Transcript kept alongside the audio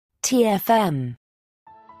Trek.fm.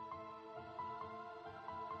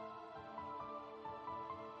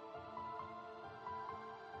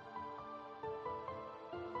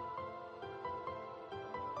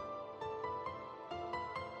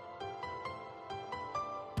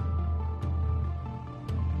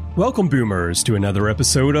 Welcome, Boomers, to another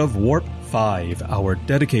episode of Warp 5, our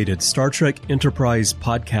dedicated Star Trek Enterprise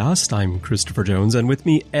podcast. I'm Christopher Jones, and with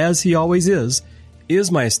me, as he always is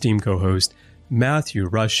my esteemed co-host, Matthew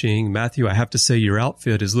Rushing. Matthew, I have to say your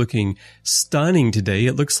outfit is looking stunning today.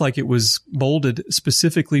 It looks like it was molded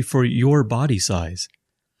specifically for your body size.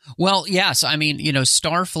 Well, yes. I mean,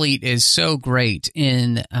 Starfleet is so great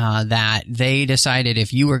in that they decided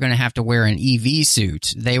if you were going to have to wear an EV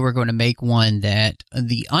suit, they were going to make one that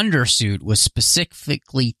the undersuit was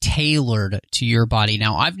specifically tailored to your body.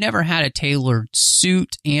 Now, I've never had a tailored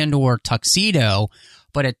suit and or tuxedo,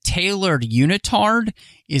 but a tailored unitard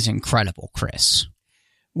is incredible, Chris.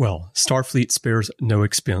 Well, Starfleet spares no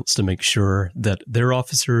expense to make sure that their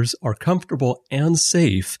officers are comfortable and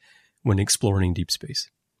safe when exploring deep space.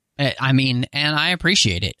 I mean, and I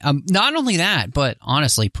appreciate it. Not only that, but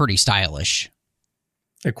honestly, pretty stylish.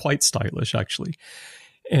 Quite stylish, actually.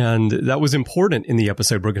 And that was important in the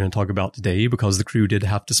episode we're going to talk about today because the crew did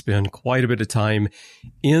have to spend quite a bit of time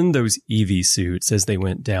in those EV suits as they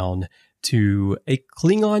went down to a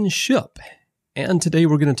Klingon ship. And today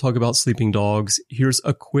we're going to talk about sleeping dogs. Here's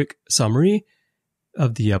a quick summary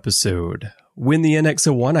of the episode. When the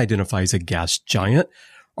NX-01 identifies a gas giant,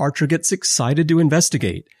 Archer gets excited to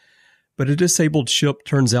investigate. But a disabled ship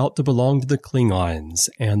turns out to belong to the Klingons,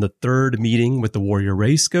 and the third meeting with the warrior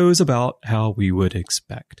race goes about how we would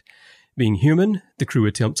expect. Being human, the crew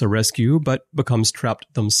attempts a rescue, but becomes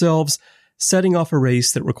trapped themselves, setting off a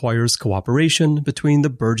race that requires cooperation between the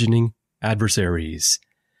burgeoning adversaries.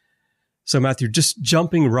 So Matthew, just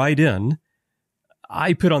jumping right in,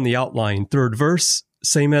 I put on the outline third verse,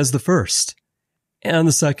 same as the first, and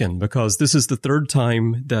the second, because this is the third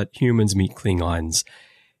time that humans meet Klingons.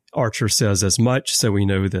 Archer says as much, so we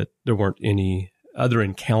know that there weren't any other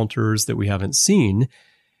encounters that we haven't seen.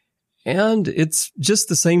 And it's just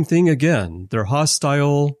the same thing again. They're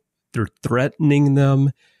hostile. They're threatening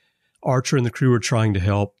them. Archer and the crew are trying to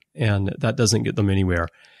help, and that doesn't get them anywhere.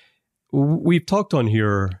 We've talked on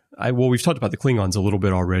here, we've talked about the Klingons a little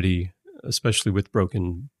bit already, especially with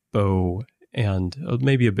Broken Bow and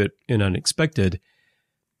maybe a bit in Unexpected.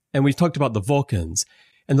 And we've talked about the Vulcans.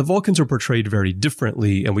 And the Vulcans are portrayed very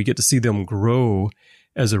differently, and we get to see them grow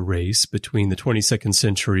as a race between the 22nd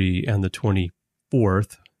century and the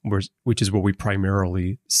 24th, which is where we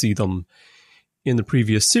primarily see them in the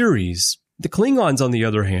previous series. The Klingons, on the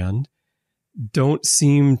other hand, don't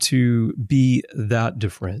seem to be that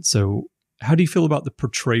different. So how do you feel about the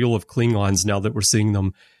portrayal of Klingons now that we're seeing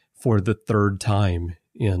them for the third time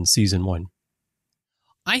in season 1?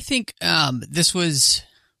 I think this was...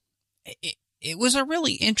 It was a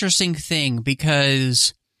really interesting thing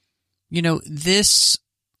because, this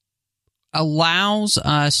allows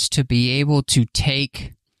us to be able to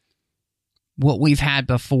take what we've had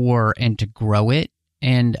before and to grow it.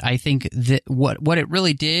 And I think that what it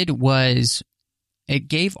really did was it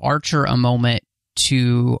gave Archer a moment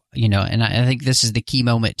to, and I think this is the key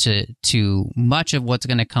moment to much of what's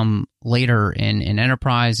going to come later in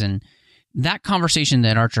Enterprise, and that conversation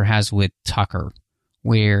that Archer has with Tucker,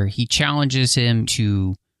 where he challenges him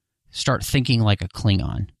to start thinking like a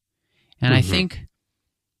Klingon. And I think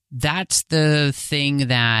that's the thing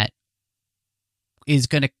that is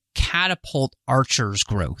going to catapult Archer's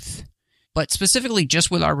growth. But specifically just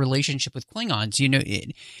with our relationship with Klingons,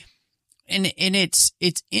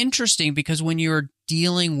 it's interesting because when you're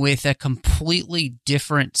dealing with a completely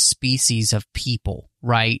different species of people,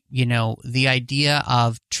 right? The idea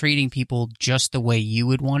of treating people just the way you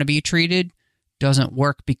would want to be treated doesn't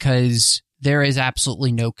work because there is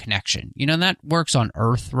absolutely no connection. That works on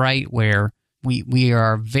Earth, right? Where we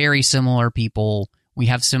are very similar people. We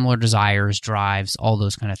have similar desires, drives, all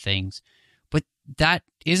those kind of things. But that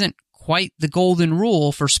isn't quite the golden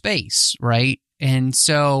rule for space, right? And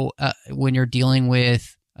so when you're dealing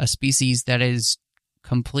with a species that is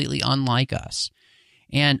completely unlike us.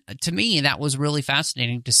 And to me, that was really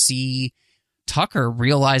fascinating to see Tucker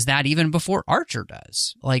realize that even before Archer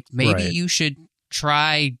does. Like, maybe you should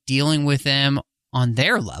try dealing with them on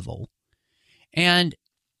their level. And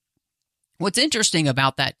what's interesting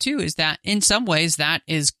about that, too, is that in some ways that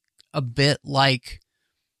is a bit like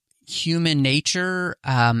human nature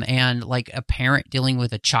and like a parent dealing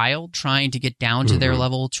with a child, trying to get down to their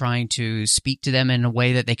level, trying to speak to them in a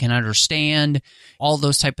way that they can understand, all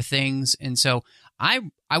those type of things. And so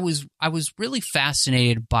I was really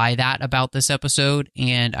fascinated by that about this episode,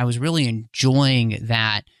 and I was really enjoying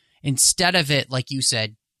that instead of it, like you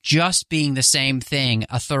said, just being the same thing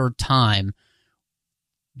a third time.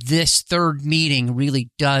 This third meeting really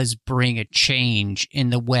does bring a change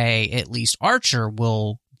in the way at least Archer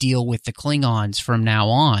will deal with the Klingons from now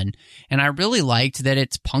on. And I really liked that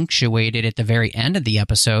it's punctuated at the very end of the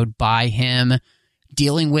episode by him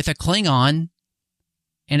dealing with a Klingon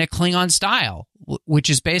in a Klingon style, which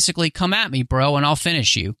is basically, come at me, bro, and I'll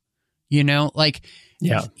finish you. You know, like,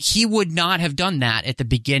 yeah, he would not have done that at the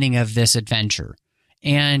beginning of this adventure.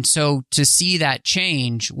 And so to see that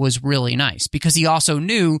change was really nice, because he also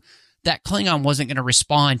knew that Klingon wasn't going to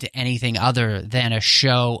respond to anything other than a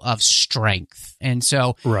show of strength. And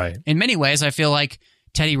so right. In many ways, I feel like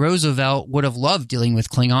Teddy Roosevelt would have loved dealing with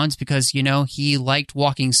Klingons because, you know, he liked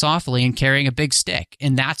walking softly and carrying a big stick.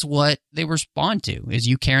 And that's what they respond to, is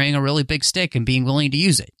you carrying a really big stick and being willing to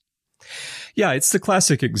use it. Yeah, it's the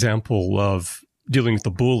classic example of dealing with the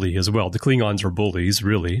bully as well. The Klingons are bullies,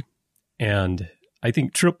 really. And I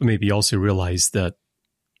think Trip maybe also realized that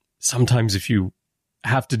sometimes if you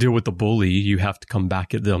have to deal with the bully, you have to come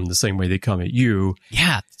back at them the same way they come at you.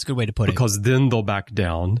 Yeah, that's a good way to put it. Because then they'll back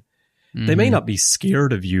down. Mm-hmm. They may not be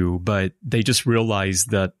scared of you, but they just realize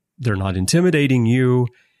that they're not intimidating you.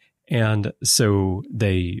 And so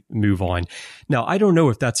they move on. Now, I don't know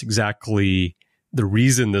if that's exactly the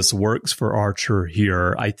reason this works for Archer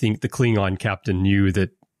here. I think the Klingon captain knew that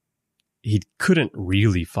he couldn't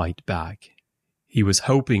really fight back. He was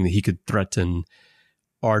hoping that he could threaten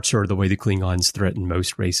Archer the way the Klingons threaten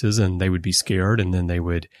most races, and they would be scared and then they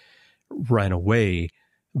would run away.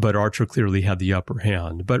 But Archer clearly had the upper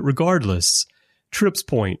hand. But regardless, Trip's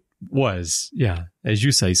point was, yeah, as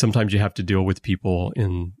you say, sometimes you have to deal with people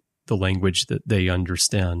in the language that they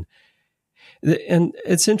understand. And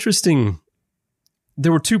it's interesting.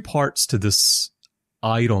 There were two parts to this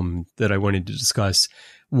item that I wanted to discuss.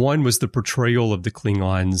 One was the portrayal of the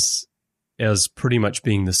Klingons as pretty much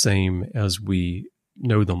being the same as we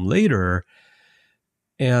know them later.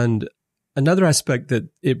 And another aspect that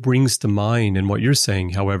it brings to mind in what you're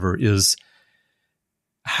saying, however, is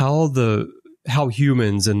how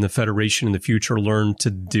humans and the Federation in the future learn to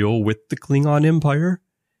deal with the Klingon Empire.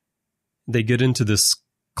 They get into this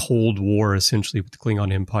Cold War, essentially, with the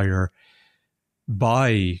Klingon Empire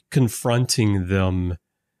by confronting them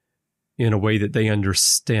in a way that they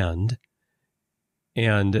understand.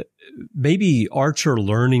 And maybe Archer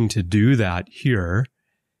learning to do that here,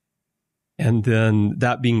 and then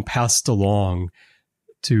that being passed along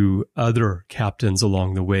to other captains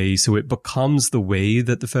along the way, so it becomes the way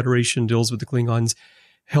that the Federation deals with the Klingons,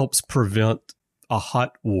 helps prevent a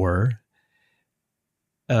hot war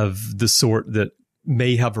of the sort that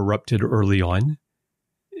may have erupted early on.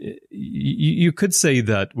 You could say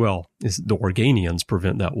that, well, the Organians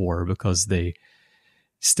prevent that war because they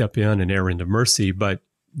step in and err into mercy, but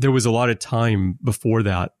there was a lot of time before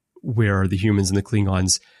that where the humans and the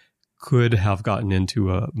Klingons could have gotten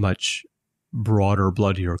into a much broader,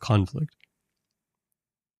 bloodier conflict.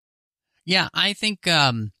 Yeah, I think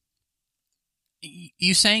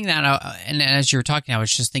you saying that, and as you were talking, I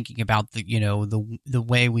was just thinking about the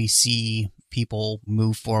way we see people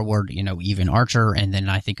move forward. You know, even Archer, and then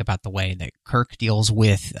I think about the way that Kirk deals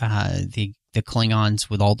with the Klingons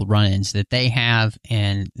with all the run-ins that they have,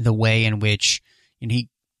 and the way in which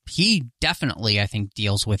he definitely, I think,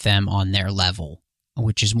 deals with them on their level,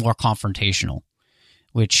 which is more confrontational,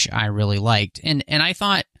 which I really liked. And I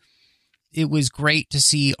thought it was great to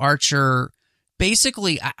see Archer.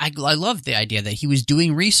 Basically, I love the idea that he was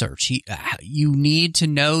doing research. You need to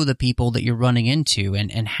know the people that you're running into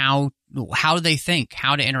and how they think,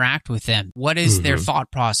 how to interact with them. What is their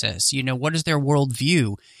thought process? You know, what is their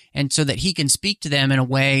worldview? And so that he can speak to them in a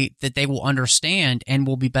way that they will understand and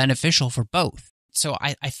will be beneficial for both. So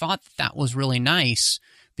I thought that was really nice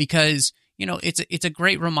because, you know, it's a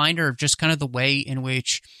great reminder of just kind of the way in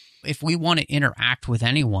which if we want to interact with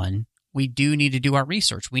anyone, we do need to do our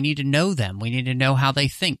research. We need to know them. We need to know how they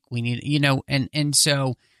think. We need, you know, and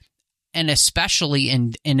so, and especially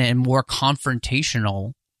in a more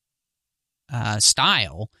confrontational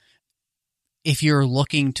style, if you're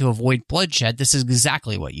looking to avoid bloodshed, this is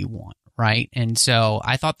exactly what you want, right? And so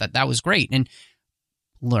I thought that was great. And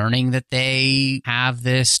learning that they have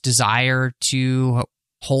this desire to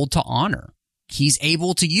hold to honor. He's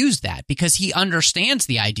able to use that because he understands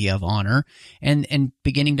the idea of honor and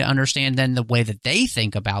beginning to understand then the way that they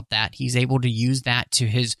think about that. He's able to use that to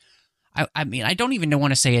his, I mean, I don't even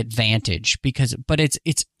want to say advantage but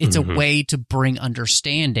it's a way to bring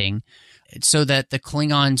understanding so that the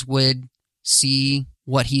Klingons would see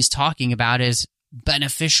what he's talking about as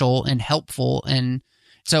beneficial and helpful. And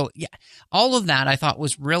so, yeah, all of that I thought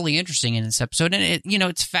was really interesting in this episode. And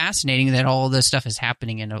it's fascinating that all of this stuff is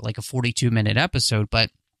happening in a 42-minute episode,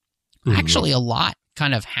 but actually a lot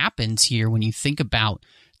kind of happens here when you think about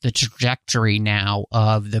the trajectory now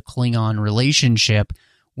of the Klingon relationship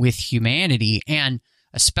with humanity, and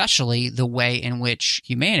especially the way in which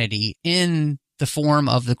humanity, in the form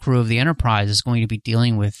of the crew of the Enterprise, is going to be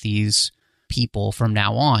dealing with these people from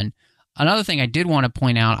now on. Another thing I did want to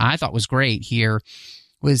point out, I thought was great here,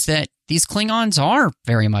 was that these Klingons are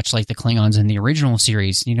very much like the Klingons in the original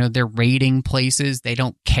series. They're raiding places. They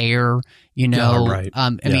don't care, Right. I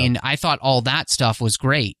mean, I thought all that stuff was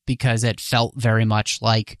great because it felt very much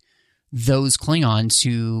like those Klingons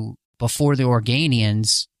who, before the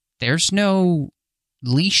Organians, there's no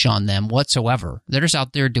leash on them whatsoever. They're just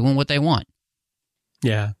out there doing what they want.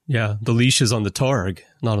 Yeah. The leash is on the Targ,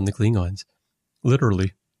 not on the Klingons.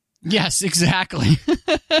 Literally. Yes, exactly.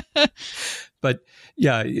 But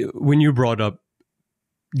yeah, when you brought up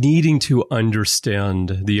needing to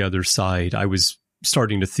understand the other side, I was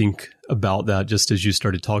starting to think about that just as you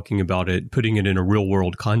started talking about it, putting it in a real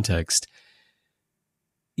world context.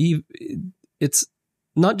 It's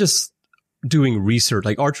not just doing research,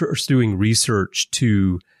 like Archer's doing research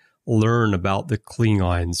to learn about the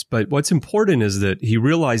Klingons, but what's important is that he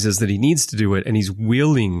realizes that he needs to do it and he's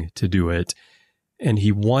willing to do it. And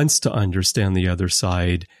he wants to understand the other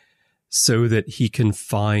side so that he can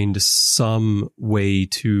find some way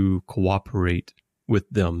to cooperate with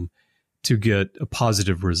them to get a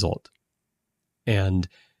positive result. And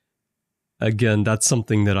again, that's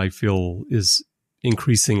something that I feel is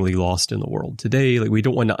increasingly lost in the world today. Like, we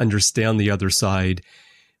don't want to understand the other side.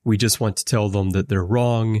 We just want to tell them that they're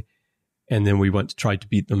wrong. And then we want to try to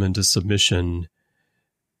beat them into submission.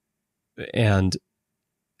 And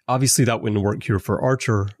obviously, that wouldn't work here for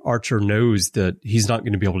Archer. Archer knows that he's not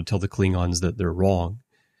going to be able to tell the Klingons that they're wrong,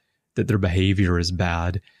 that their behavior is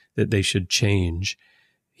bad, that they should change.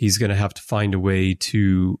 He's going to have to find a way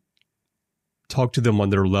to talk to them on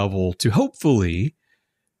their level to hopefully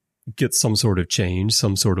get some sort of change,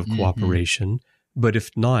 some sort of cooperation. But if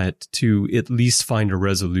not, to at least find a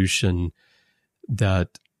resolution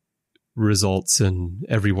that results in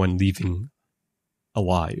everyone leaving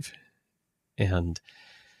alive. And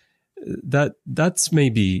that's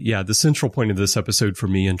maybe, the central point of this episode for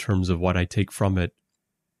me in terms of what I take from it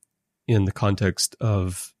in the context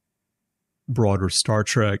of broader Star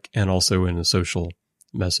Trek and also in a social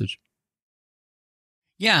message.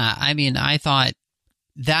 Yeah, I mean, I thought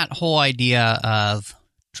that whole idea of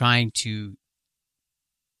trying to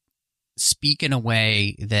speak in a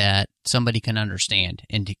way that somebody can understand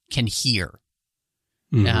and can hear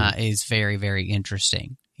is very, very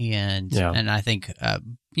interesting. And I think,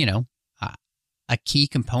 a key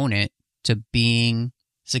component to being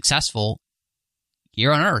successful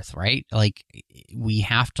here on Earth, right? Like, we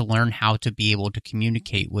have to learn how to be able to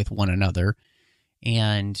communicate with one another.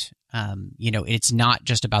 And, it's not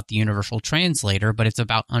just about the universal translator, but it's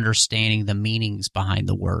about understanding the meanings behind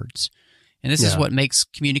the words. And this is what makes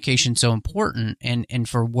communication so important. And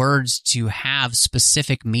for words to have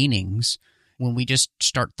specific meanings, when we just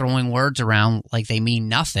start throwing words around like they mean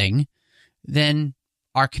nothing, then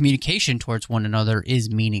our communication towards one another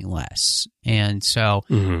is meaningless. And so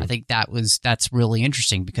I think that's really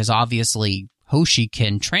interesting, because obviously Hoshi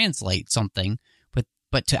can translate something,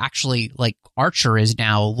 but to actually, like, Archer is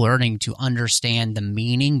now learning to understand the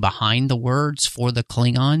meaning behind the words for the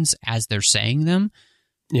Klingons as they're saying them.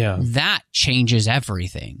 Yeah. That changes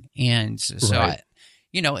everything. And so,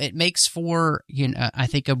 it makes for, I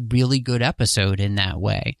think, a really good episode in that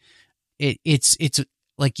way. It's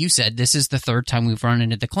like you said, this is the third time we've run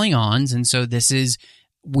into the Klingons. And so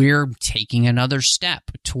we're taking another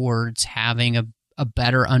step towards having a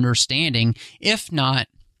better understanding, if not,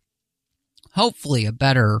 hopefully, a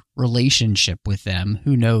better relationship with them.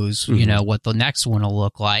 Who knows, what the next one will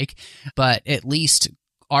look like. But at least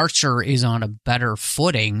Archer is on a better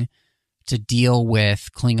footing to deal with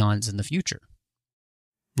Klingons in the future.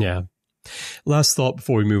 Yeah. Last thought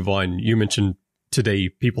before we move on. You mentioned today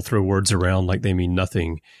people throw words around like they mean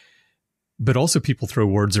nothing, but also people throw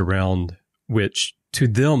words around which to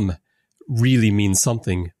them really mean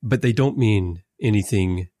something, but they don't mean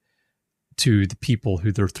anything to the people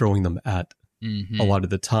who they're throwing them at a lot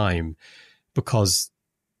of the time, because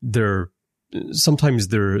sometimes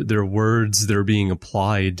they're words that are being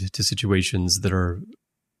applied to situations that are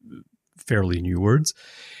fairly new words.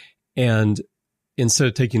 And instead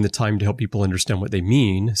of taking the time to help people understand what they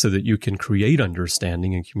mean so that you can create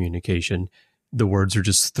understanding and communication, the words are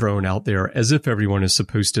just thrown out there as if everyone is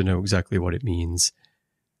supposed to know exactly what it means.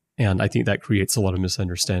 And I think that creates a lot of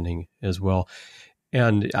misunderstanding as well.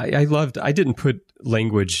 And I didn't put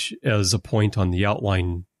language as a point on the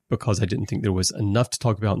outline because I didn't think there was enough to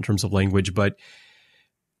talk about in terms of language, but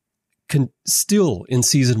still in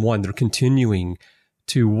season 1, they're continuing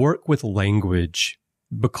to work with language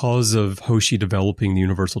because of Hoshi developing the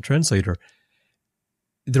universal translator.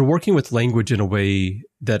 They're working with language in a way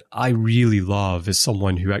that I really love as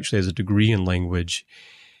someone who actually has a degree in language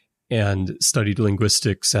and studied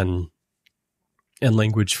linguistics and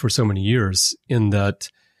language for so many years, in that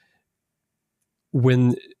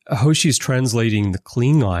when Hoshi's translating the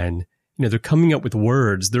Klingon, they're coming up with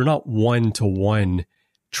words. They're not one-to-one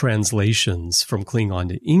translations from Klingon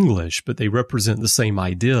to English, but they represent the same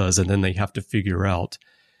ideas, and then they have to figure out,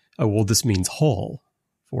 oh, well, this means hull,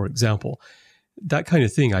 for example. That kind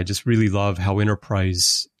of thing, I just really love how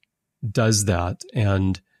Enterprise does that.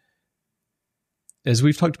 And as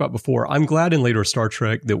we've talked about before, I'm glad in later Star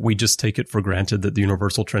Trek that we just take it for granted that the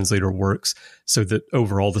universal translator works so that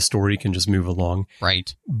overall the story can just move along.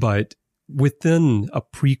 Right. But within a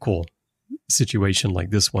prequel situation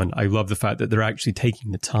like this one, I love the fact that they're actually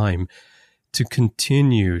taking the time to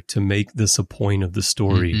continue to make this a point of the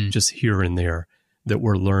story, just here and there, that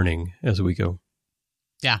we're learning as we go.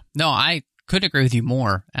 Yeah. No, I couldn't agree with you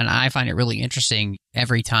more. And I find it really interesting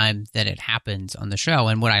every time that it happens on the show.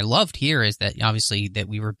 And what I loved here is that obviously that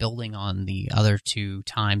we were building on the other 2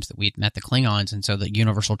 times that we'd met the Klingons. And so the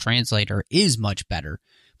universal translator is much better,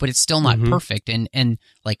 but it's still not perfect. And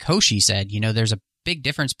like Hoshi said, there's a big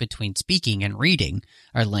difference between speaking and reading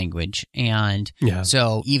our language. And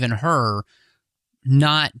so even her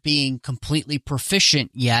not being completely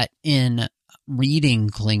proficient yet in reading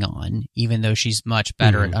Klingon, even though she's much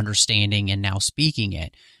better at understanding and now speaking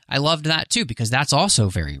it. I loved that too, because that's also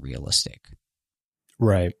very realistic.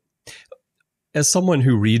 Right. As someone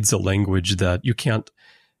who reads a language that you can't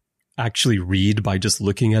actually read by just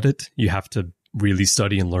looking at it, you have to really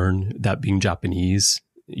study and learn, that being Japanese,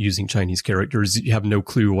 using Chinese characters, you have no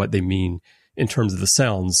clue what they mean in terms of the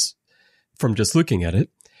sounds from just looking at it.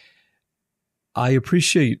 I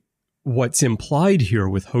appreciate what's implied here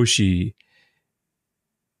with Hoshi,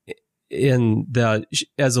 in that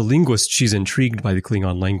as a linguist, she's intrigued by the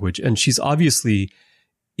Klingon language. And she's obviously,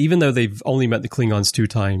 even though they've only met the Klingons 2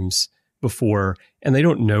 times before, and they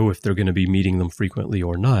don't know if they're going to be meeting them frequently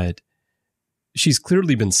or not, she's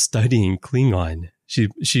clearly been studying Klingon.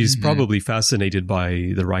 She's probably fascinated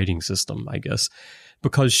by the writing system, I guess,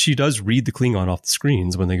 because she does read the Klingon off the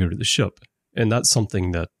screens when they go to the ship. And that's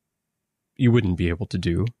something that you wouldn't be able to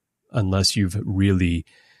do unless you've really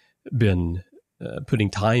been putting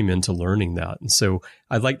time into learning that. And so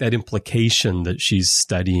I like that implication that she's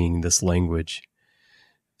studying this language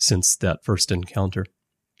since that first encounter.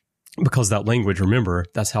 Because that language, remember,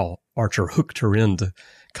 that's how Archer hooked her into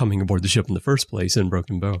coming aboard the ship in the first place in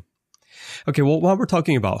Broken Bow. Okay, well, while we're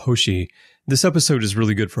talking about Hoshi, this episode is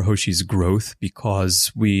really good for Hoshi's growth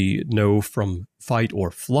because we know from Fight or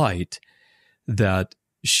Flight that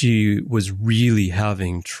she was really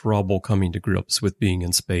having trouble coming to grips with being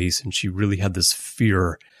in space, and she really had this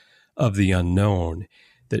fear of the unknown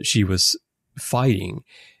that she was fighting.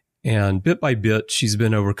 And bit by bit, she's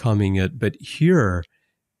been overcoming it. But here,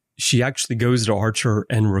 she actually goes to Archer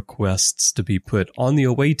and requests to be put on the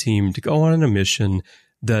away team to go on a mission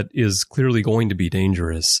that is clearly going to be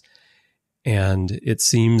dangerous. And it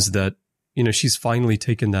seems that, she's finally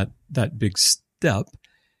taken that big step.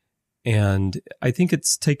 And I think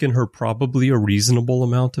it's taken her probably a reasonable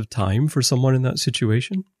amount of time for someone in that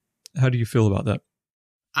situation. How do you feel about that?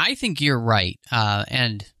 I think you're right.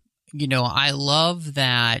 And, I love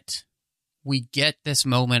that we get this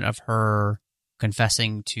moment of her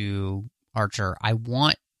confessing to Archer, I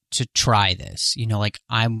want to try this.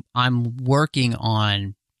 I'm working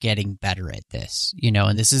on getting better at this,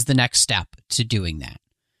 and this is the next step to doing that.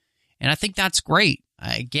 And I think that's great.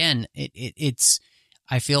 Again, it's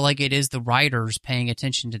I feel like it is the writers paying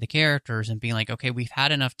attention to the characters and being like, okay, we've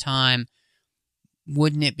had enough time.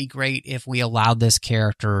 Wouldn't it be great if we allowed this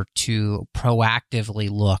character to proactively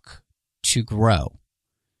look to grow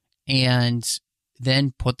and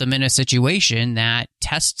then put them in a situation that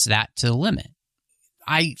tests that to the limit?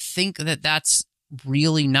 I think that that's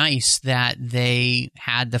really nice that they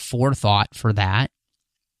had the forethought for that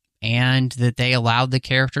and that they allowed the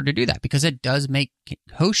character to do that, because it does make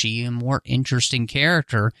Hoshi a more interesting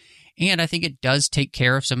character. And I think it does take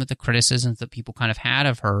care of some of the criticisms that people kind of had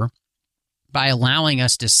of her by allowing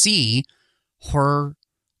us to see her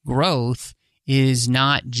growth is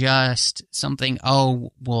not just something,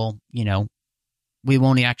 we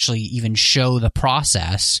won't actually even show the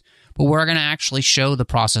process, but we're going to actually show the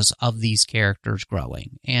process of these characters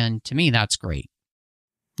growing. And to me, that's great.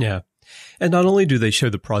 Yeah. And not only do they show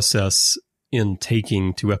the process in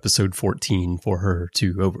taking to episode 14 for her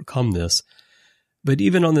to overcome this, but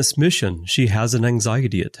even on this mission, she has an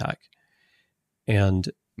anxiety attack. And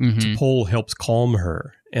T'Pol helps calm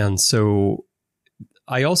her. And so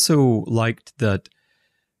I also liked that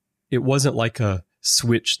it wasn't like a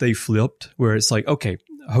switch they flipped where it's like, okay,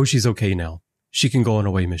 Hoshi's okay now. She can go on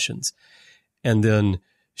away missions. And then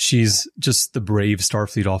she's just the brave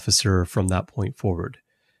Starfleet officer from that point forward.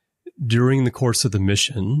 During the course of the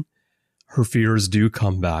mission, her fears do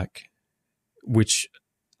come back, which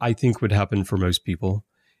I think would happen for most people.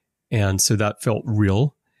 And so that felt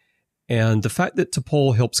real. And the fact that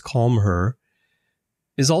T'Pol helps calm her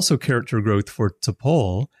is also character growth for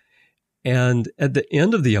T'Pol. And at the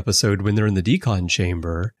end of the episode, when they're in the decon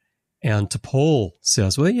chamber, and T'Pol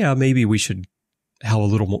says, well, yeah, maybe we should have a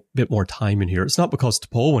little bit more time in here. It's not because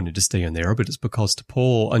T'Pol wanted to stay in there, but it's because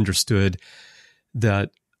T'Pol understood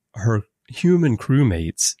that her human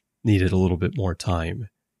crewmates needed a little bit more time.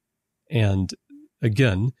 And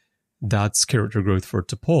again, that's character growth for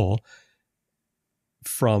T'Pol.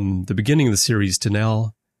 From the beginning of the series to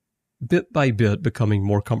now, bit by bit, becoming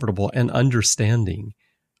more comfortable and understanding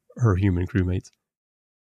her human crewmates.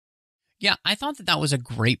 Yeah, I thought that was a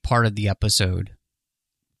great part of the episode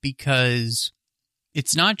because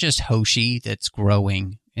it's not just Hoshi that's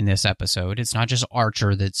growing in this episode. It's not just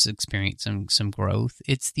Archer that's experiencing some growth.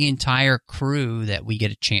 It's the entire crew that we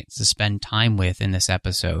get a chance to spend time with in this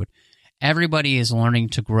episode. Everybody is learning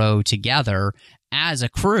to grow together as a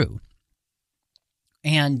crew.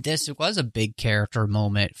 And this was a big character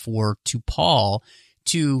moment for T'Pol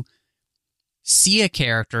to see a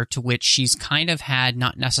character to which she's kind of had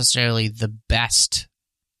not necessarily the best,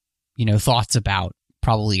 thoughts about,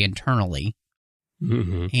 probably internally.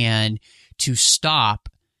 Mm-hmm. And to stop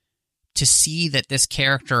to see that this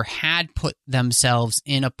character had put themselves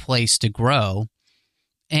in a place to grow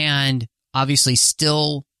and obviously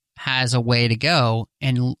still has a way to go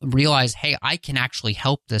and realize, hey, I can actually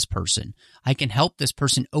help this person. I can help this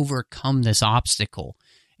person overcome this obstacle.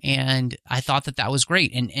 And I thought that was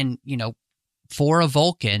great. And for a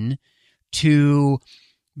Vulcan to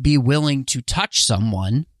be willing to touch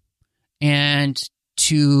someone and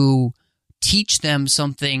to teach them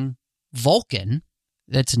something Vulcan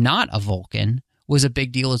that's not a Vulcan was a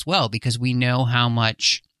big deal as well, because we know how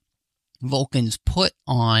much Vulcans put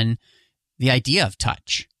on the idea of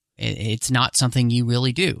touch. It's not something you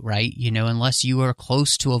really do, right? Unless you are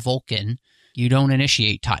close to a Vulcan, you don't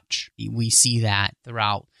initiate touch. We see that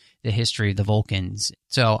throughout the history of the Vulcans.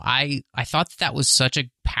 So I thought that was such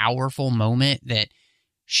a powerful moment that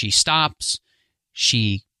she stops,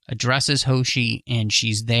 she addresses Hoshi, and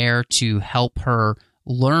she's there to help her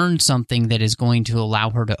learn something that is going to allow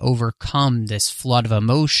her to overcome this flood of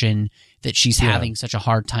emotion that she's having such a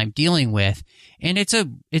hard time dealing with. And it's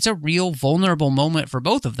a real vulnerable moment for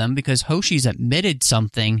both of them, because Hoshi's admitted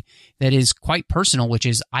something that is quite personal, which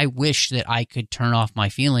is, I wish that I could turn off my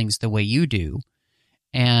feelings the way you do.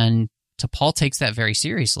 And T'Pol takes that very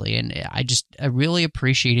seriously. And I really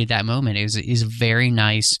appreciated that moment. It is a very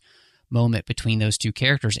nice moment between those two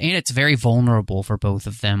characters. And it's very vulnerable for both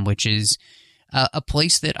of them, which is a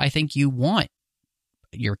place that I think you want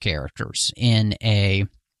your characters in a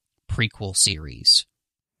prequel series.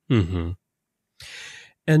 Mm-hmm.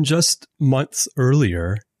 And just months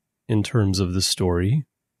earlier, in terms of the story,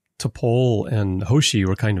 T'Pol and Hoshi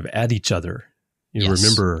were kind of at each other. You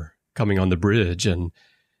remember coming on the bridge and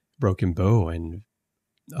Broken Bow, and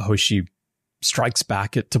Hoshi strikes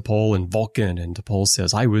back at T'Pol in Vulcan, and T'Pol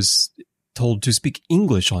says, I was told to speak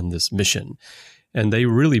English on this mission. And they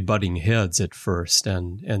were really butting heads at first,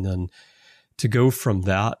 and then to go from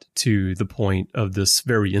that to the point of this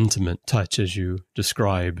very intimate touch, as you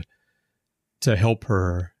describe, to help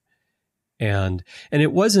her. And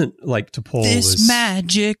it wasn't like T'Pol was... This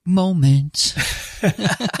magic moment.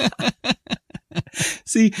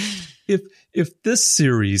 See, if this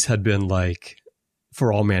series had been like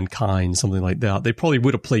For All Mankind, something like that, they probably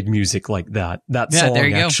would have played music like that. That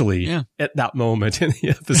song actually at that moment in the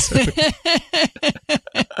episode.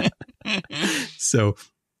 So,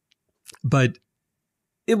 but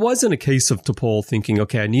it wasn't a case of T'Pol thinking,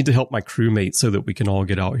 okay, I need to help my crewmates so that we can all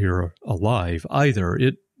get out here alive either.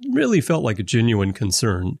 It really felt like a genuine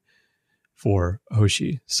concern for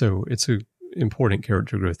Hoshi. So it's an important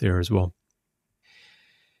character growth there as well.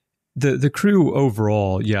 The crew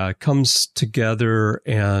overall, comes together,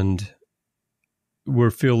 and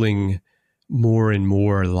we're feeling more and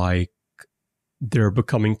more like they're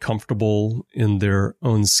becoming comfortable in their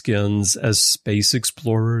own skins as space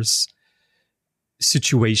explorers.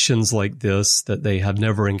 Situations like this that they have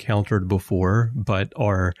never encountered before, but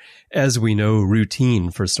are, as we know,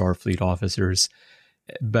 routine for Starfleet officers.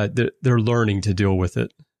 But they're learning to deal with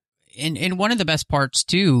it. And one of the best parts,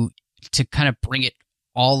 too, to kind of bring it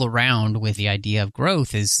all around with the idea of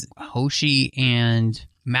growth is Hoshi and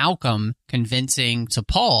Malcolm convincing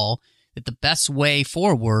T'Pol that the best way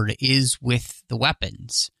forward is with the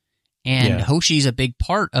weapons. And Hoshi's a big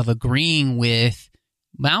part of agreeing with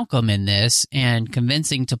Malcolm in this and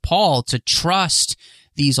convincing T'Pol to trust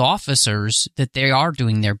these officers that they are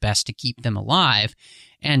doing their best to keep them alive.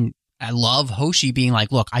 And I love Hoshi being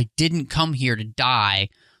like, look, I didn't come here to die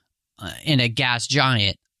in a gas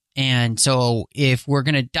giant. And so if we're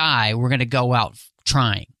going to die, we're going to go out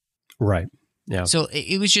trying. Right. Yeah. So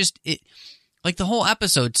it was just, like the whole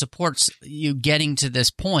episode supports you getting to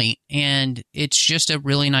this point, and it's just a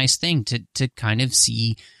really nice thing to kind of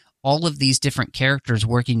see all of these different characters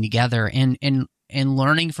working together and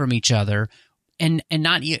learning from each other, and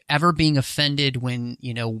not ever being offended when,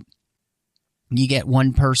 you know, you get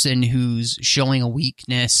one person who's showing a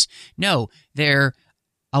weakness. No, they're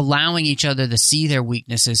allowing each other to see their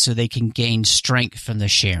weaknesses so they can gain strength from the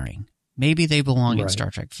sharing. Maybe they belong in Star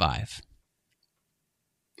Trek 5.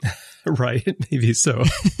 Right, maybe so.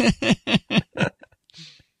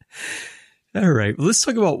 All right, let's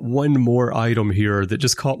talk about one more item here that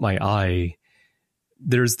just caught my eye.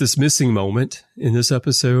 There's this missing moment in this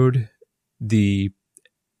episode. The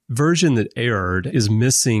version that aired is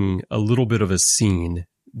missing a little bit of a scene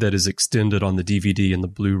that is extended on the DVD and the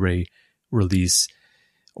Blu-ray release,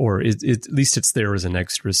 or at least it's there as an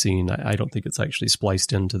extra scene. I don't think it's actually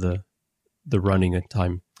spliced into the running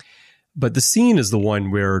time. But the scene is the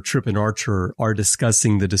one where Trip and Archer are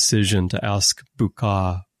discussing the decision to ask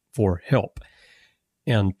Buka for help.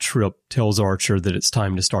 And Trip tells Archer that it's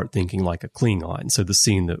time to start thinking like a Klingon. So the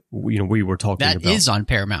scene that we were talking about. That is on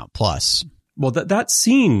Paramount Plus. Well, that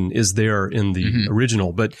scene is there in the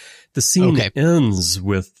original, but the scene ends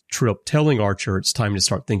with Trip telling Archer it's time to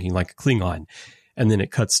start thinking like a Klingon. And then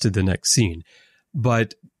it cuts to the next scene.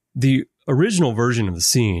 But the original version of the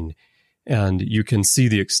scene, and you can see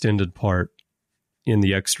the extended part in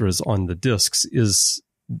the extras on the discs, is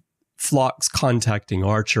Phlox contacting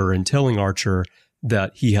Archer and telling Archer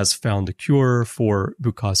that he has found a cure for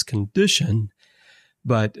Buka's condition,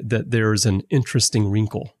 but that there's an interesting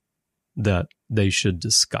wrinkle that they should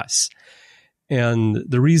discuss. And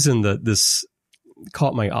the reason that this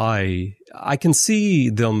caught my eye, I can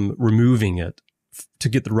see them removing it to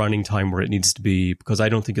get the running time where it needs to be, because I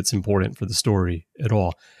don't think it's important for the story at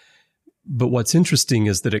all. But what's interesting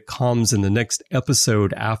is that it comes in the next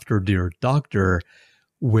episode after Dear Doctor,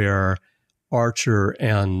 where Archer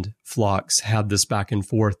and Phlox had this back and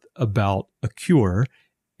forth about a cure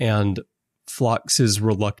and Phlox's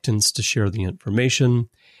reluctance to share the information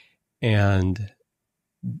and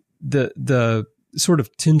the sort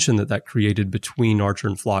of tension that created between Archer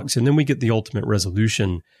and Phlox. And then we get the ultimate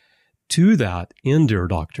resolution to that in Dear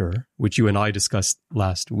Doctor, which you and I discussed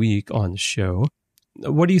last week on the show.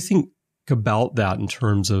 What do you think about that in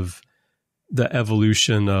terms of the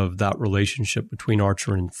evolution of that relationship between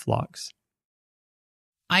Archer and Phlox?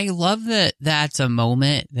 I love that that's a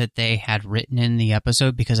moment that they had written in the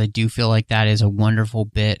episode, because I do feel like that is a wonderful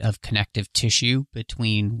bit of connective tissue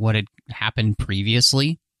between what had happened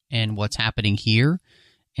previously and what's happening here.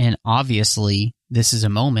 And obviously, this is a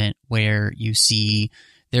moment where you see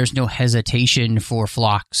there's no hesitation for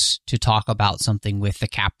Phlox to talk about something with the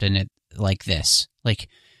captain like this. Like,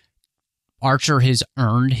 Archer has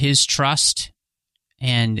earned his trust,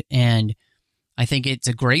 and I think it's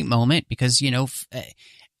a great moment because,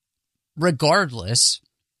 regardless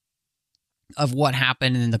of what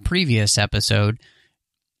happened in the previous episode,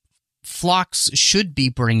 Phlox should be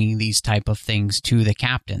bringing these type of things to the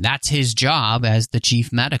captain. That's his job as the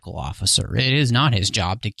chief medical officer. It is not his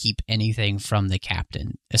job to keep anything from the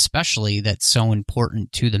captain, especially that's so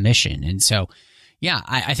important to the mission. And so, yeah,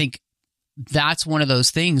 I think that's one of those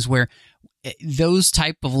things where those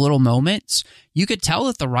type of little moments, you could tell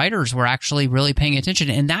that the writers were actually really paying attention.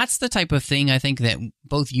 And that's the type of thing I think that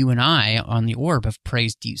both you and I on the Orb have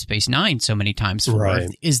praised Deep Space Nine so many times for,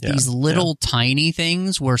 these little tiny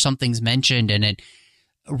things where something's mentioned and it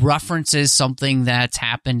references something that's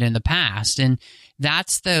happened in the past. And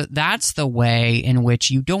that's the way in which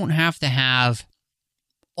you don't have to have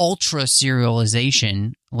ultra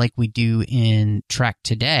serialization like we do in Trek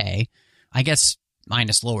today. I guess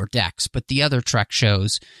minus Lower Decks, but the other Trek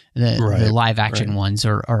shows, the live action ones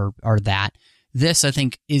are that this, I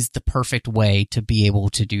think, is the perfect way to be able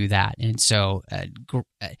to do that. And so,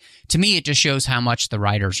 to me, it just shows how much the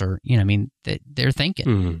writers are, they're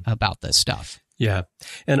thinking about this stuff. Yeah.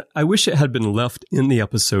 And I wish it had been left in the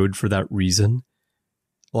episode for that reason.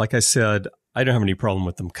 Like I said, I don't have any problem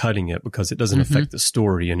with them cutting it because it doesn't affect the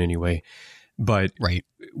story in any way. But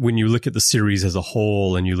when you look at the series as a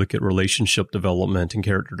whole and you look at relationship development and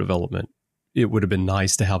character development, it would have been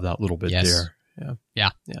nice to have that little bit there. Yeah.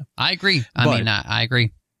 I agree. I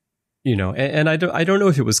agree. And I don't know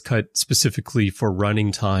if it was cut specifically for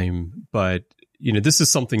running time, but, this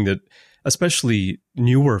is something that especially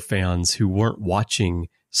newer fans who weren't watching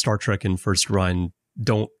Star Trek in first run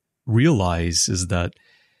don't realize is that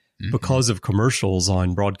because of commercials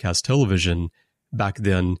on broadcast television back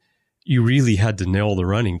then, you really had to nail the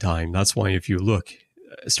running time. That's why if you look,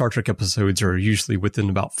 Star Trek episodes are usually within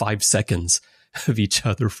about 5 seconds of each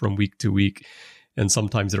other from week to week, and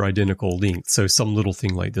sometimes they're identical length. So some little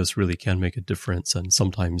thing like this really can make a difference and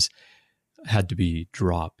sometimes had to be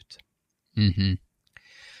dropped.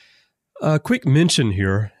 A quick mention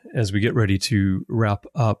here as we get ready to wrap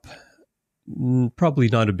up. Probably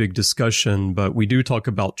not a big discussion, but we do talk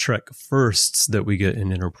about Trek firsts that we get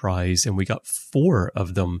in Enterprise, and we got 4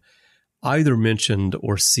 of them either mentioned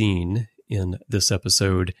or seen in this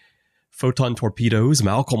episode. Photon torpedoes.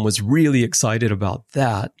 Malcolm was really excited about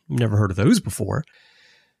that. Never heard of those before.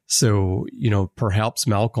 So, perhaps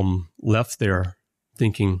Malcolm left there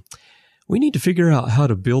thinking, we need to figure out how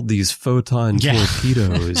to build these photon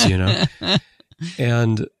torpedoes,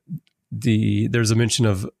 And there's a mention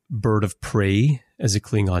of Bird of Prey as a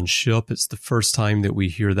Klingon ship. It's the first time that we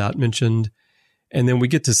hear that mentioned. And then we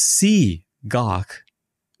get to see Gok,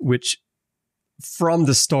 which from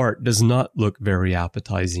the start does not look very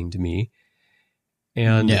appetizing to me.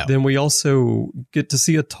 And then we also get to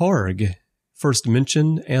see a Targ, first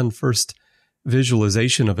mention and first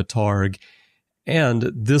visualization of a Targ.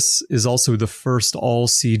 And this is also the first all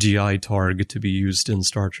CGI Targ to be used in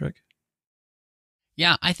Star Trek.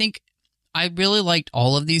 Yeah, I think I really liked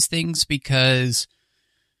all of these things because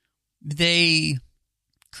they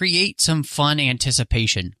create some fun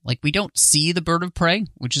anticipation. Like, we don't see the Bird of Prey,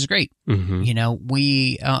 which is great.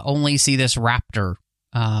 We only see this Raptor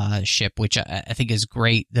ship, which I think is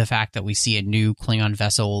great. The fact that we see a new Klingon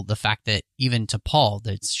vessel, the fact that even T'Pol,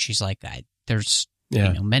 that she's like, there's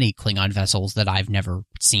many Klingon vessels that I've never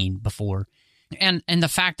seen before. And the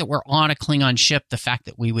fact that we're on a Klingon ship, the fact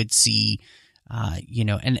that we would see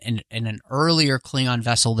and an earlier Klingon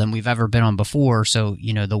vessel than we've ever been on before. So,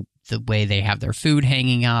 the way they have their food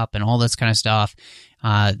hanging up and all this kind of stuff.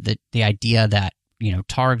 The idea that,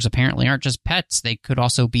 Targs apparently aren't just pets. They could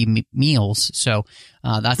also be meals. So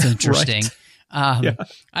that's interesting. I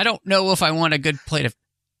don't know if I want a good plate of,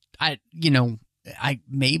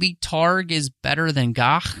 maybe Targ is better than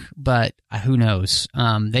Gach, but who knows?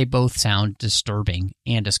 They both sound disturbing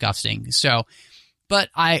and disgusting. So, but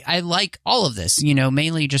I like all of this,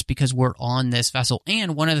 mainly just because we're on this vessel.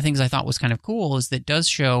 And one of the things I thought was kind of cool is that it does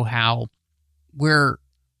show how we're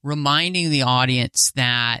reminding the audience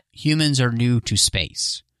that humans are new to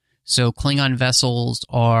space. So Klingon vessels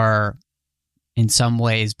are in some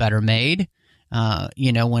ways better made,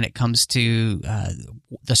 when it comes to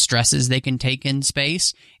the stresses they can take in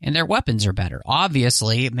space, and their weapons are better.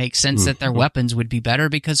 Obviously, it makes sense that their weapons would be better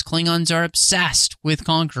because Klingons are obsessed with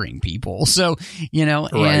conquering people. So,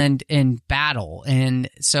 and battle. And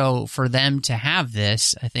so for them to have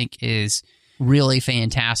this, I think is really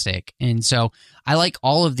fantastic. And so I like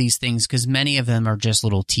all of these things because many of them are just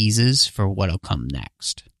little teases for what'll come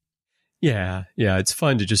next. Yeah. It's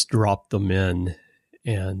fun to just drop them in.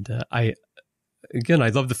 And I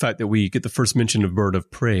love the fact that we get the first mention of Bird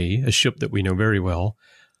of Prey, a ship that we know very well,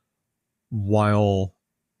 while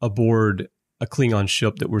aboard a Klingon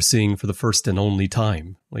ship that we're seeing for the first and only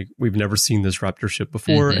time. Like, we've never seen this Raptor ship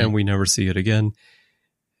before, and we never see it again.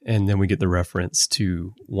 And then we get the reference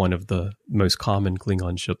to one of the most common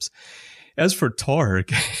Klingon ships. As for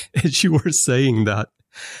Targ, as you were saying that,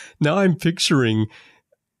 now I'm picturing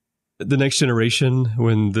The Next Generation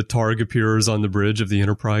when the Targ appears on the bridge of the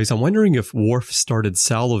Enterprise. I'm wondering if Worf started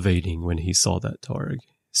salivating when he saw that Targ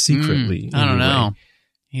secretly. I don't know.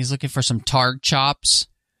 He's looking for some Targ chops.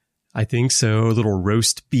 I think so. A little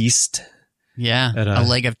roast beast. Yeah, a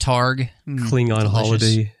leg of Targ. Klingon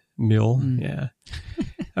holiday meal. Yeah.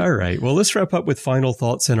 All right. Well, let's wrap up with final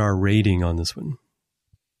thoughts and our rating on this one.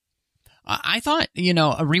 I thought,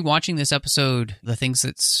 rewatching this episode, the things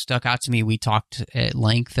that stuck out to me, we talked at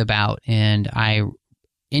length about, and I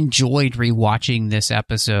enjoyed rewatching this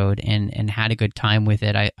episode and had a good time with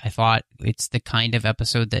it. I thought it's the kind of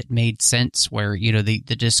episode that made sense where, they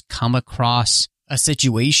just come across a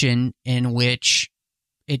situation in which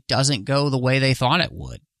it doesn't go the way they thought it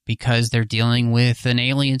would because they're dealing with an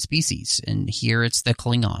alien species. And here it's the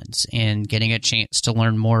Klingons and getting a chance to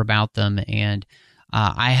learn more about them. And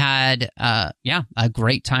I had, a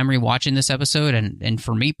great time rewatching this episode. And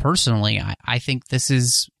for me personally, I think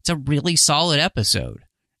it's a really solid episode.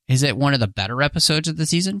 Is it one of the better episodes of the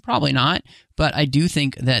season? Probably not. But I do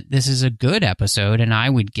think that this is a good episode, and I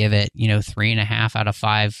would give it, 3.5 out of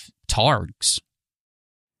 5 targs.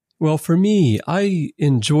 Well, for me, I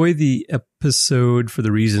enjoy the episode for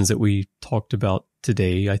the reasons that we talked about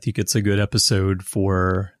today. I think it's a good episode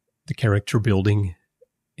for the character building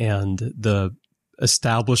and the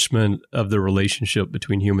establishment of the relationship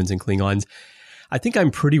between humans and Klingons. I think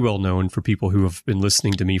I'm pretty well known for people who have been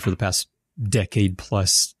listening to me for the past decade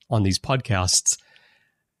plus on these podcasts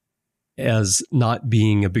as not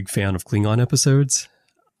being a big fan of Klingon episodes.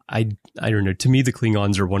 I don't know. To me, the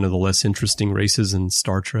Klingons are one of the less interesting races in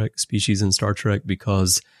Star Trek, species in Star Trek,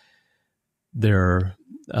 because they're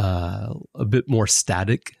a bit more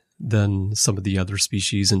static than some of the other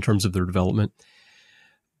species in terms of their development.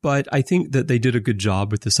 But I think that they did a good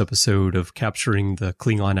job with this episode of capturing the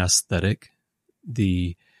Klingon aesthetic.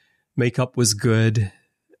 The makeup was good,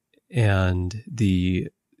 and the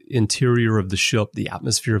interior of the ship, the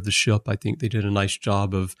atmosphere of the ship, I think they did a nice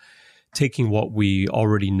job of taking what we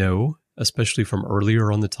already know, especially from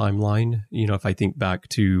earlier on the timeline. If I think back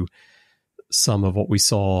to some of what we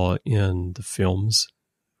saw in the films,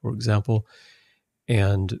 for example,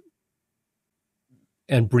 and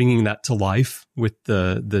bringing that to life with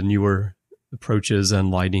the newer approaches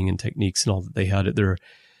and lighting and techniques and all that they had at their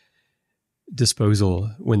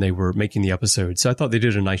disposal when they were making the episode. So I thought they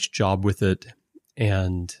did a nice job with it.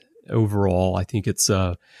 And overall, I think it's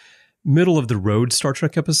a middle of the road Star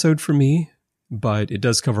Trek episode for me, but it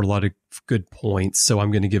does cover a lot of good points. So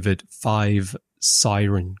I'm going to give it 5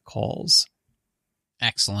 siren calls.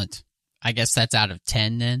 Excellent. I guess that's out of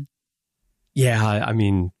 10 then? Yeah, I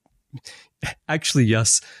mean, actually,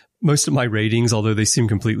 yes. Most of my ratings, although they seem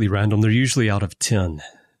completely random, they're usually out of 10.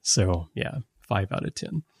 So yeah, 5 out of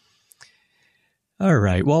 10. All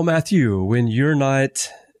right. Well, Matthew, when you're not,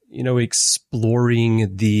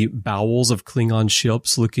 exploring the bowels of Klingon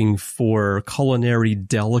ships looking for culinary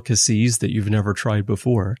delicacies that you've never tried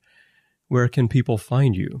before, where can people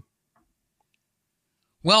find you?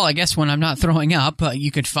 Well, I guess when I'm not throwing up,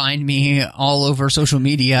 you could find me all over social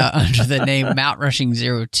media under the name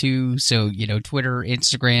MountRushing02. So, Twitter,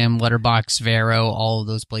 Instagram, Letterboxd, Vero, all of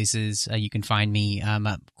those places. You can find me,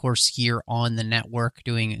 of course, here on the network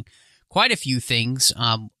doing quite a few things.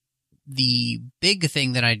 The big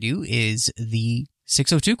thing that I do is the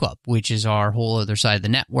 602 Club, which is our whole other side of the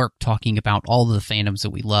network, talking about all the fandoms that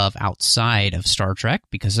we love outside of Star Trek,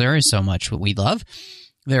 because there is so much that we love.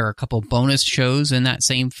 There are a couple bonus shows in that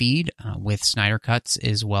same feed with Snyder Cuts,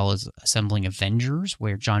 as well as Assembling Avengers,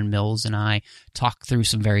 where John Mills and I talk through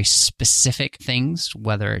some very specific things,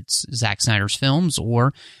 whether it's Zack Snyder's films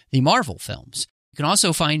or the Marvel films. You can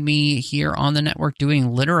also find me here on the network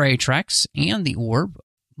doing Literary Treks and The Orb.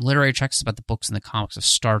 Literary Treks is about the books and the comics of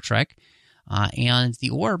Star Trek. And The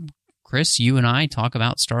Orb, Chris, you and I talk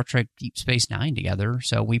about Star Trek Deep Space Nine together,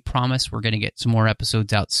 so we promise we're going to get some more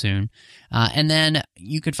episodes out soon. And then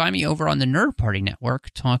you could find me over on the Nerd Party Network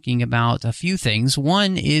talking about a few things.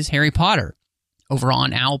 One is Harry Potter. Over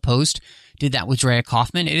on Owl Post, did that with Drea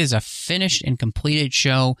Kaufman. It is a finished and completed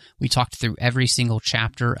show. We talked through every single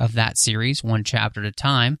chapter of that series, one chapter at a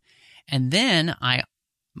time. And then I'm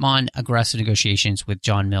on Aggressive Negotiations with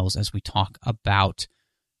John Mills as we talk about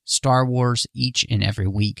Star Wars each and every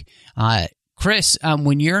week. Chris,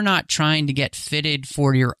 when you're not trying to get fitted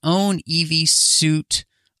for your own EV suit,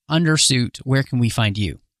 undersuit, where can we find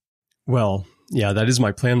you? Well, yeah, that is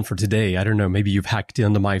my plan for today. I don't know, maybe you've hacked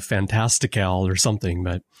into my Fantastical or something,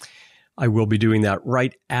 but I will be doing that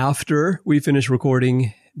right after we finish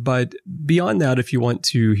recording. But beyond that, if you want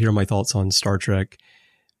to hear my thoughts on Star Trek,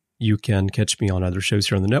 you can catch me on other shows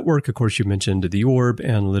here on the network. Of course, you mentioned The Orb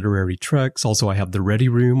and Literary Treks. Also, I have The Ready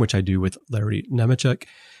Room, which I do with Larry Nemechek,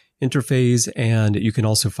 Interphase, and you can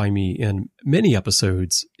also find me in many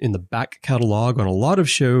episodes in the back catalog on a lot of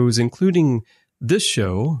shows, including this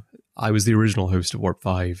show. I was the original host of Warp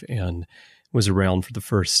 5 and was around for the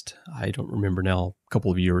first, I don't remember now,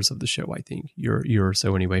 couple of years of the show, I think, year or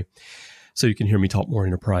so anyway. So you can hear me talk more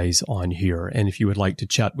Enterprise on here. And if you would like to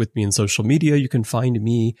chat with me in social media, you can find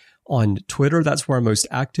me on Twitter. That's where I'm most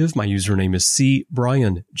active. My username is C.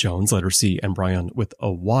 Bryan Jones, letter C, and Bryan with a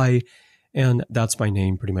Y. And that's my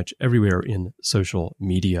name pretty much everywhere in social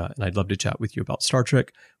media. And I'd love to chat with you about Star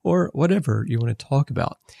Trek or whatever you want to talk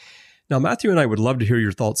about. Now, Matthew and I would love to hear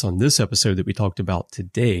your thoughts on this episode that we talked about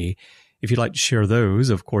today. If you'd like to share those,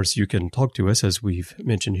 of course, you can talk to us, as we've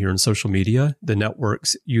mentioned here in social media. The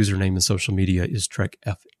network's username in social media is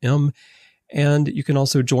Trek.fm. And you can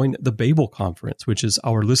also join the Babel Conference, which is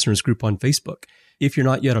our listeners group on Facebook. If you're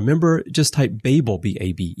not yet a member, just type Babel,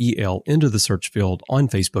 B-A-B-E-L, into the search field on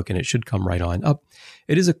Facebook, and it should come right on up.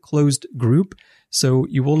 It is a closed group, so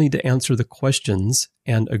you will need to answer the questions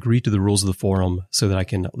and agree to the rules of the forum so that I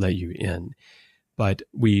can let you in. But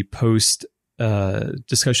we post a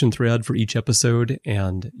discussion thread for each episode,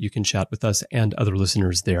 and you can chat with us and other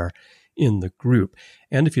listeners there in the group.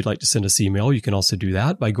 And if you'd like to send us email, you can also do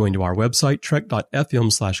that by going to our website,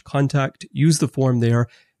 trek.fm/contact, use the form there,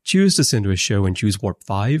 choose to send to a show and choose Warp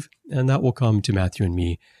 5, and that will come to Matthew and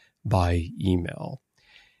me by email.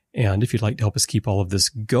 And if you'd like to help us keep all of this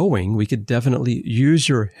going, we could definitely use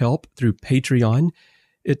your help through Patreon.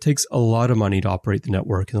 It takes a lot of money to operate the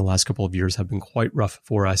network, and the last couple of years have been quite rough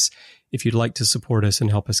for us. If you'd like to support us and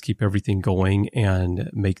help us keep everything going and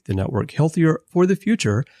make the network healthier for the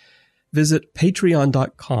future, visit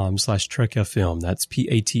patreon.com/trekfm. That's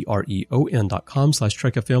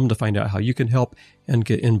patreon.com/trekfm to find out how you can help and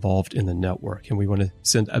get involved in the network. And we want to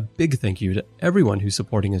send a big thank you to everyone who's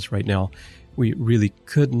supporting us right now. We really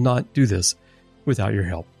could not do this without your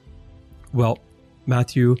help. Well,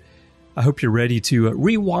 Matthew, I hope you're ready to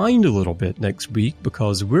rewind a little bit next week,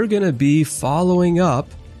 because we're going to be following up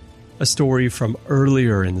a story from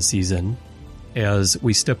earlier in the season as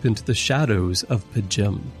we step into the shadows of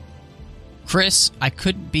P'Jem. Chris, I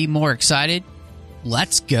couldn't be more excited.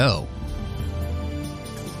 Let's go.